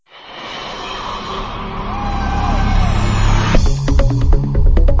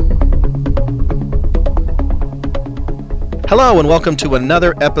Hello and welcome to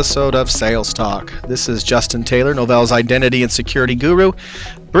another episode of Sales Talk. This is Justin Taylor, Novell's identity and security guru,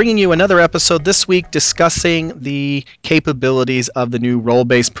 bringing you another episode this week discussing the capabilities of the new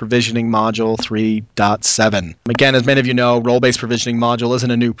role-based provisioning module 3.7. Again, as many of you know, role-based provisioning module isn't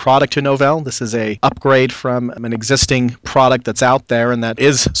a new product to Novell. This is an upgrade from an existing product that's out there and that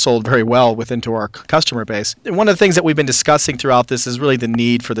is sold very well within to our customer base. And one of the things that we've been discussing throughout this is really the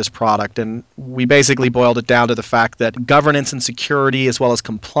need for this product, and we basically boiled it down to the fact that governance and security as well as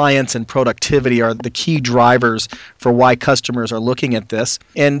compliance and productivity are the key drivers for why customers are looking at this.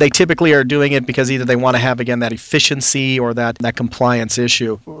 And they typically are doing it because either they want to have, again, that efficiency or that compliance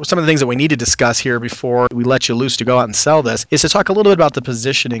issue. Some of the things that we need to discuss here before we let you loose to go out and sell this is to talk a little bit about the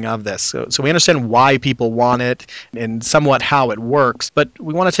positioning of this. So we understand why people want it and somewhat how it works, but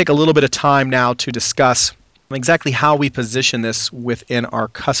we want to take a little bit of time now to discuss exactly how we position this within our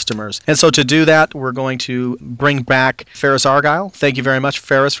customers. And so to do that, we're going to bring back Ferris Argyle. Thank you very much,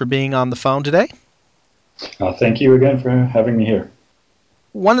 Ferris, for being on the phone today. Thank you again for having me here.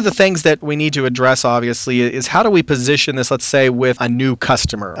 One of the things that we need to address, obviously, is how do we position this, let's say, with a new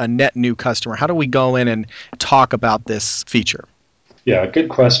customer, a net new customer? How do we go in and talk about this feature? Yeah, good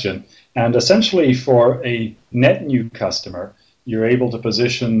question. And essentially for a net new customer, you're able to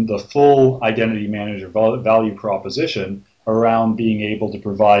position the full identity manager value proposition around being able to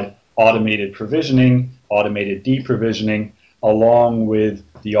provide automated provisioning, automated deprovisioning, along with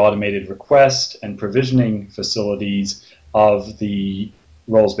the automated request and provisioning facilities of the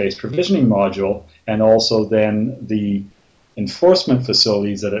roles-based provisioning module, and also then the enforcement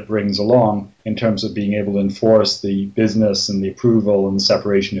facilities that it brings along in terms of being able to enforce the business and the approval and the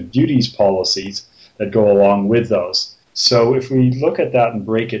separation of duties policies that go along with those. So if we look at that and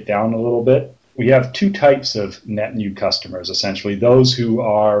break it down a little bit, we have two types of net new customers, essentially. Those who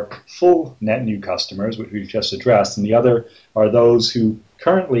are full net new customers, which we've just addressed, and the other are those who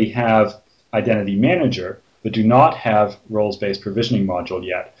currently have Identity Manager, but do not have roles-based provisioning module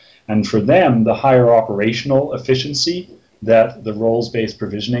yet. And for them, the higher operational efficiency that the roles-based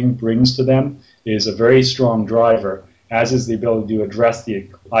provisioning brings to them is a very strong driver, as is the ability to address the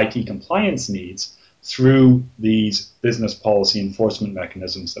IT compliance needs through these business policy enforcement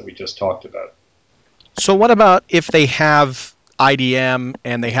mechanisms that we just talked about. So what about if they have IDM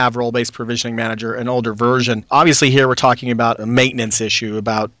and they have role-based provisioning manager, an older version? Obviously here we're talking about a maintenance issue,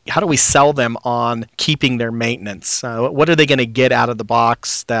 about how do we sell them on keeping their maintenance? What are they going to get out of the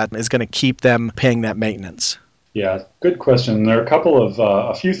box that is going to keep them paying that maintenance? Yeah, good question. There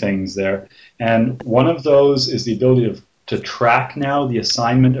are a few things there. And one of those is the ability to track now the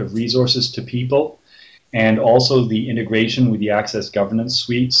assignment of resources to people, and also the integration with the Access Governance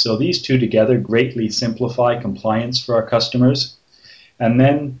Suite. So these two together greatly simplify compliance for our customers. And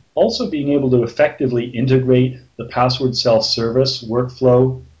then also being able to effectively integrate the password self-service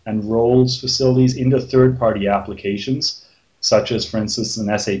workflow and roles facilities into third-party applications, such as, for instance,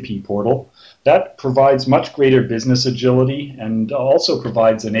 an SAP portal. That provides much greater business agility and also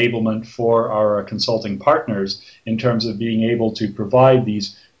provides enablement for our consulting partners in terms of being able to provide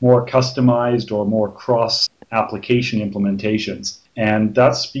these more customized or more cross-application implementations. And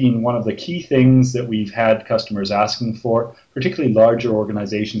that's been one of the key things that we've had customers asking for, particularly larger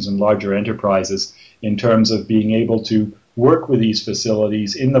organizations and larger enterprises, in terms of being able to work with these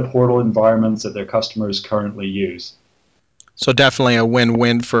facilities in the portal environments that their customers currently use. So definitely a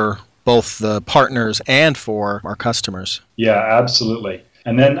win-win for both the partners and for our customers. Yeah, absolutely.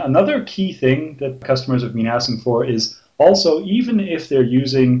 And then another key thing that customers have been asking for is also, even if they're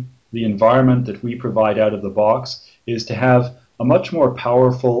using the environment that we provide out of the box, is to have a much more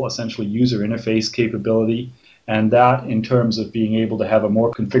powerful, essentially, user interface capability. And that in terms of being able to have a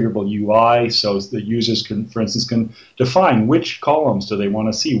more configurable UI, so the users can, for instance, can define which columns do they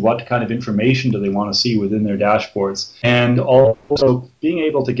want to see, what kind of information do they want to see within their dashboards, and also being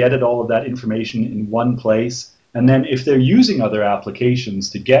able to get at all of that information in one place. And then if they're using other applications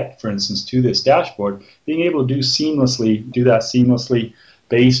to get, for instance, to this dashboard, being able to do that seamlessly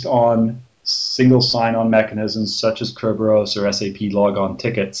based on single sign-on mechanisms such as Kerberos or SAP logon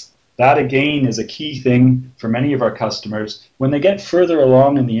tickets. That, again, is a key thing for many of our customers. When they get further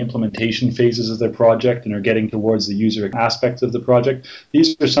along in the implementation phases of their project and are getting towards the user aspects of the project,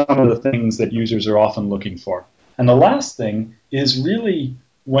 these are some of the things that users are often looking for. And the last thing is really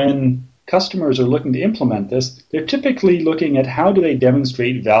when customers are looking to implement this, they're typically looking at how do they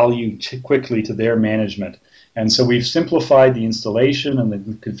demonstrate value quickly to their management. And so we've simplified the installation and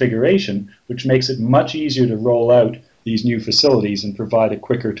the configuration, which makes it much easier to roll out these new facilities and provide a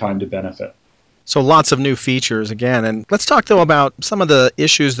quicker time to benefit. So lots of new features again. And let's talk though about some of the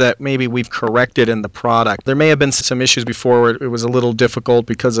issues that maybe we've corrected in the product. There may have been some issues before where it was a little difficult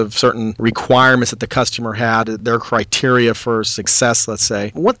because of certain requirements that the customer had, their criteria for success, let's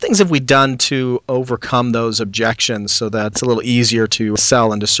say. What things have we done to overcome those objections so that it's a little easier to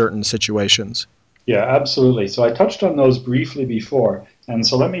sell into certain situations? Yeah, absolutely. So I touched on those briefly before, and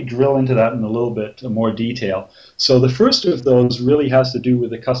so let me drill into that in a little bit more detail. So the first of those really has to do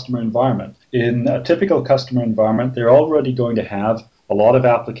with the customer environment. In a typical customer environment, they're already going to have a lot of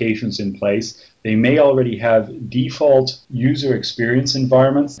applications in place. They may already have default user experience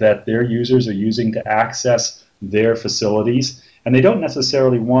environments that their users are using to access their facilities, and they don't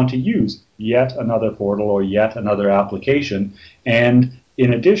necessarily want to use yet another portal or yet another application. And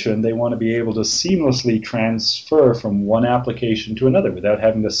in addition, they want to be able to seamlessly transfer from one application to another without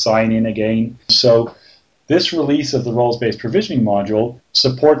having to sign in again. So this release of the roles-based provisioning module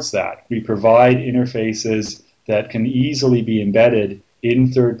supports that. We provide interfaces that can easily be embedded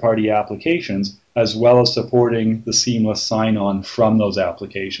in third-party applications, as well as supporting the seamless sign-on from those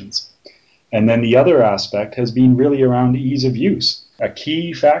applications. And then the other aspect has been really around ease of use. A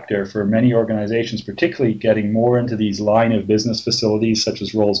key factor for many organizations, particularly getting more into these line of business facilities such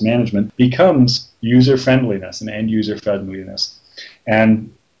as roles management, becomes user friendliness and end user friendliness.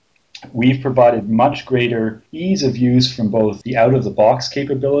 And we've provided much greater ease of use from both the out of the box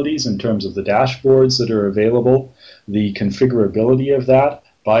capabilities in terms of the dashboards that are available, the configurability of that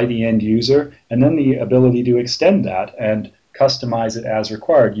by the end user, and then the ability to extend that and customize it as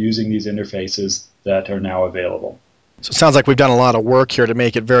required using these interfaces that are now available. So it sounds like we've done a lot of work here to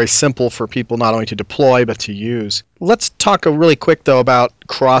make it very simple for people not only to deploy but to use. Let's talk really quick though about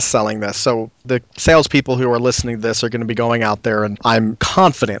cross-selling this. So the salespeople who are listening to this are going to be going out there and I'm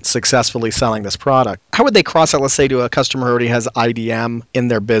confident successfully selling this product. How would they cross-sell, let's say, to a customer who already has IDM in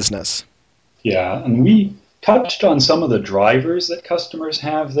their business? Yeah, and we touched on some of the drivers that customers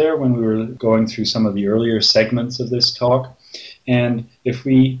have there when we were going through some of the earlier segments of this talk. And if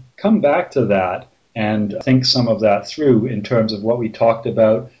we come back to that and think some of that through in terms of what we talked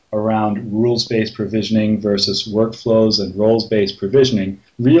about around rules-based provisioning versus workflows and roles-based provisioning,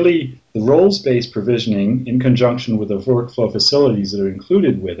 really the roles-based provisioning in conjunction with the workflow facilities that are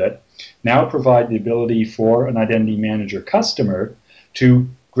included with it now provide the ability for an identity manager customer to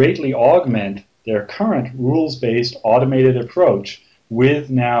greatly augment their current rules-based automated approach with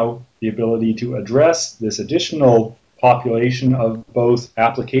now the ability to address this additional population of both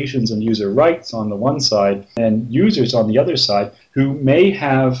applications and user rights on the one side and users on the other side who may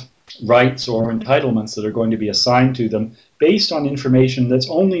have rights or entitlements that are going to be assigned to them based on information that's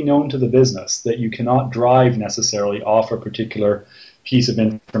only known to the business, that you cannot drive necessarily off a particular piece of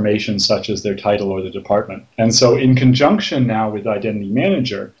information such as their title or the department. And so in conjunction now with Identity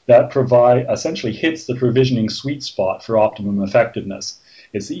Manager, that essentially hits the provisioning sweet spot for optimum effectiveness.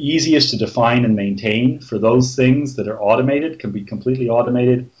 It's the easiest to define and maintain for those things that are automated, can be completely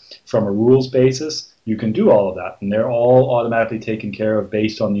automated from a rules basis. You can do all of that, and they're all automatically taken care of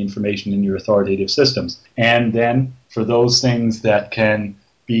based on the information in your authoritative systems. And then for those things that can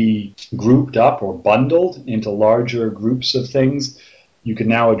be grouped up or bundled into larger groups of things, you can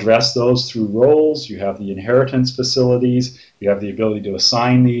now address those through roles. You have the inheritance facilities. You have the ability to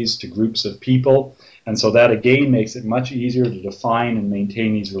assign these to groups of people. And so that again makes it much easier to define and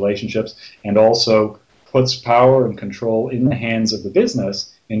maintain these relationships, and also puts power and control in the hands of the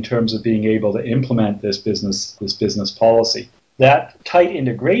business in terms of being able to implement this business policy. That tight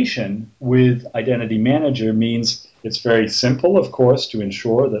integration with Identity Manager means it's very simple, of course, to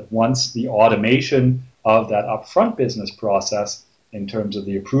ensure that once the automation of that upfront business process in terms of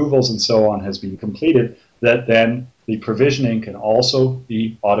the approvals and so on has been completed, that then the provisioning can also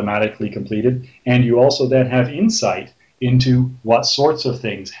be automatically completed, and you also then have insight into what sorts of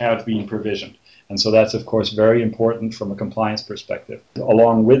things have been provisioned. And so that's, of course, very important from a compliance perspective.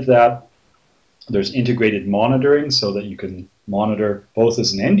 Along with that, there's integrated monitoring so that you can monitor both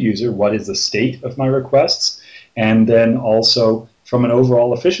as an end user, what is the state of my requests, and then also from an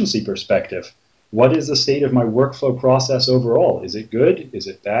overall efficiency perspective, what is the state of my workflow process overall? Is it good? Is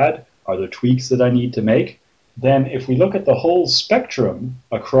it bad? Are there tweaks that I need to make? Then if we look at the whole spectrum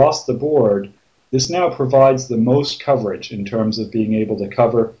across the board, this now provides the most coverage in terms of being able to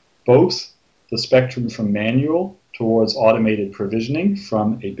cover both the spectrum from manual towards automated provisioning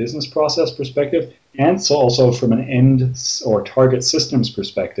from a business process perspective, and so also from an end or target systems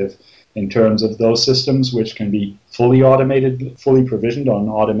perspective in terms of those systems which can be fully automated, fully provisioned on an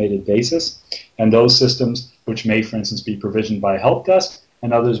automated basis, and those systems which may, for instance, be provisioned by a help desk,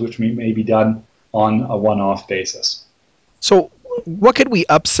 and others which may be done on a one-off basis. So What could we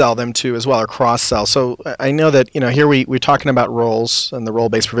upsell them to as well, or cross-sell? So I know that here we're talking about roles and the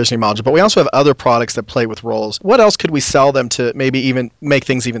role-based provisioning module, but we also have other products that play with roles. What else could we sell them to maybe even make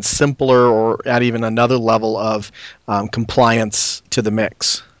things even simpler or add even another level of compliance to the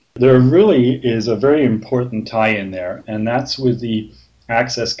mix? There really is a very important tie-in there, and that's with the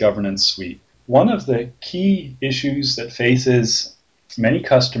Access Governance Suite. One of the key issues that faces many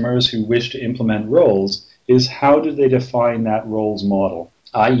customers who wish to implement roles is how do they define that roles model,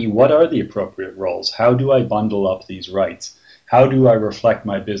 i.e. what are the appropriate roles? How do I bundle up these rights? How do I reflect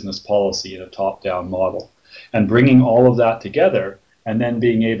my business policy in a top-down model? And bringing all of that together and then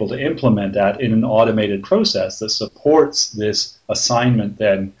being able to implement that in an automated process that supports this assignment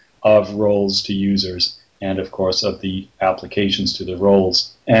then of roles to users and of course of the applications to the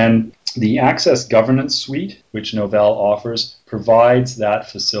roles. And the Access Governance Suite, which Novell offers, provides that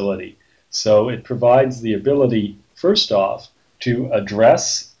facility. So it provides the ability, first off, to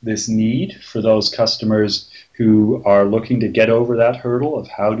address this need for those customers who are looking to get over that hurdle of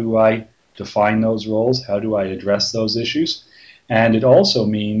how do I define those roles, how do I address those issues. And it also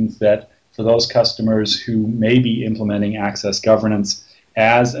means that for those customers who may be implementing access governance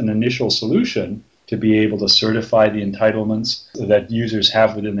as an initial solution to be able to certify the entitlements that users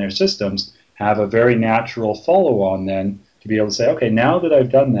have within their systems, have a very natural follow-on then to be able to say, okay, now that I've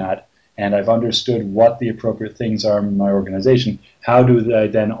done that and I've understood what the appropriate things are in my organization, how do I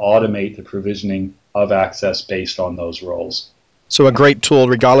then automate the provisioning of access based on those roles? So a great tool,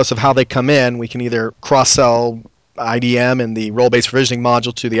 regardless of how they come in, we can either cross-sell IDM and the role-based provisioning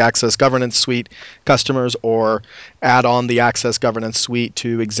module to the Access Governance Suite customers, or add on the Access Governance Suite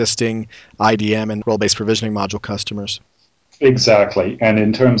to existing IDM and role-based provisioning module customers. Exactly. And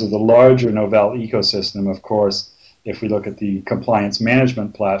in terms of the larger Novell ecosystem, of course, if we look at the compliance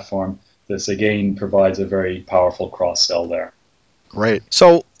management platform, this again provides a very powerful cross-sell there. Great.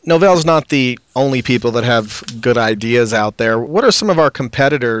 So Novell's not the only people that have good ideas out there. What are some of our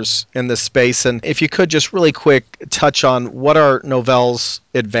competitors in this space? And if you could just really quick touch on what are Novell's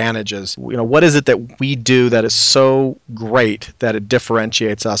advantages? What is it that we do that is so great that it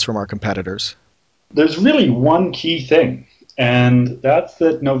differentiates us from our competitors? There's really one key thing, and that's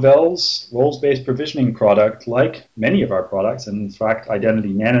that Novell's roles-based provisioning product, like many of our products, and in fact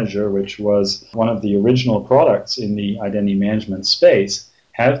Identity Manager, which was one of the original products in the identity management space,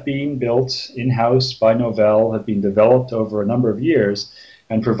 have been built in-house by Novell, have been developed over a number of years,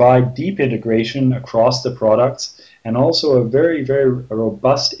 and provide deep integration across the products and also a very, very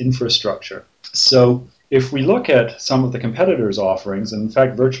robust infrastructure. So if we look at some of the competitors' offerings, and in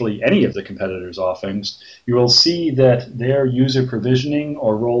fact virtually any of the competitors' offerings, you will see that their user provisioning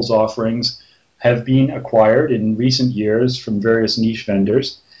or roles offerings have been acquired in recent years from various niche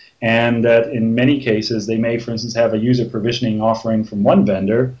vendors, and that in many cases they may, for instance, have a user provisioning offering from one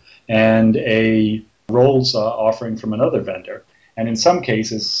vendor and a roles offering from another vendor. And in some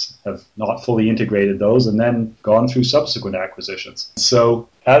cases have not fully integrated those and then gone through subsequent acquisitions. So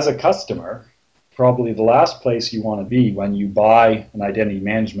as a customer, probably the last place you want to be when you buy an identity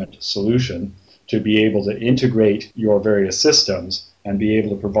management solution to be able to integrate your various systems and be able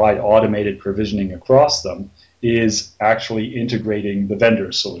to provide automated provisioning across them is actually integrating the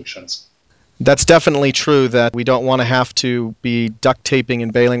vendor's solutions. That's definitely true that we don't want to have to be duct taping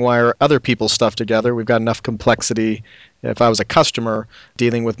and baling wire other people's stuff together. We've got enough complexity if I was a customer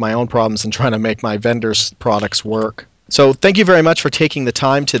dealing with my own problems and trying to make my vendor's products work. So thank you very much for taking the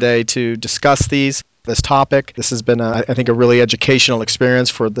time today to discuss this topic. This has been, I think, a really educational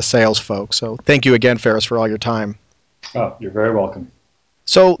experience for the sales folks. So thank you again, Ferris, for all your time. Oh, you're very welcome.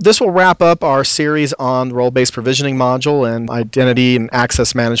 So this will wrap up our series on the role-based provisioning module and identity and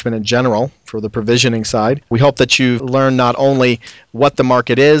access management in general for the provisioning side. We hope that you've learned not only what the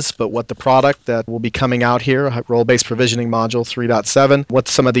market is, but what the product that will be coming out here, role-based provisioning module 3.7, what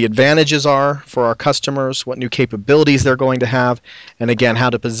some of the advantages are for our customers, what new capabilities they're going to have, and again, how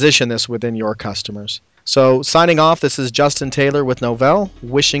to position this within your customers. So signing off, this is Justin Taylor with Novell,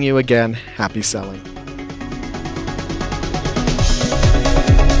 wishing you again happy selling.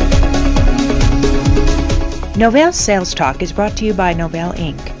 Novell Sales Talk is brought to you by Novell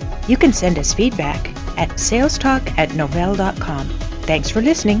Inc. You can send us feedback at salestalk@novell.com. Thanks for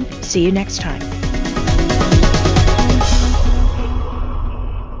listening. See you next time.